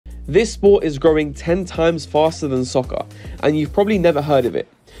This sport is growing 10 times faster than soccer, and you've probably never heard of it.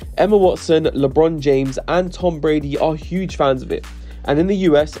 Emma Watson, LeBron James, and Tom Brady are huge fans of it, and in the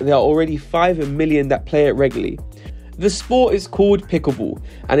US, there are already 5 million that play it regularly. The sport is called pickleball,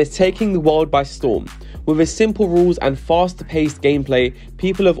 and it's taking the world by storm. With its simple rules and fast-paced gameplay,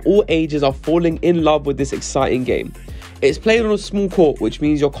 people of all ages are falling in love with this exciting game. It's played on a small court, which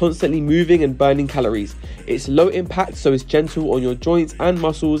means you're constantly moving and burning calories. It's low impact, so it's gentle on your joints and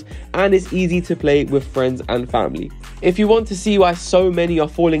muscles, and it's easy to play with friends and family. If you want to see why so many are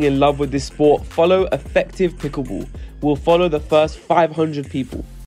falling in love with this sport, follow Effective Pickleball. We'll follow the first 500 people.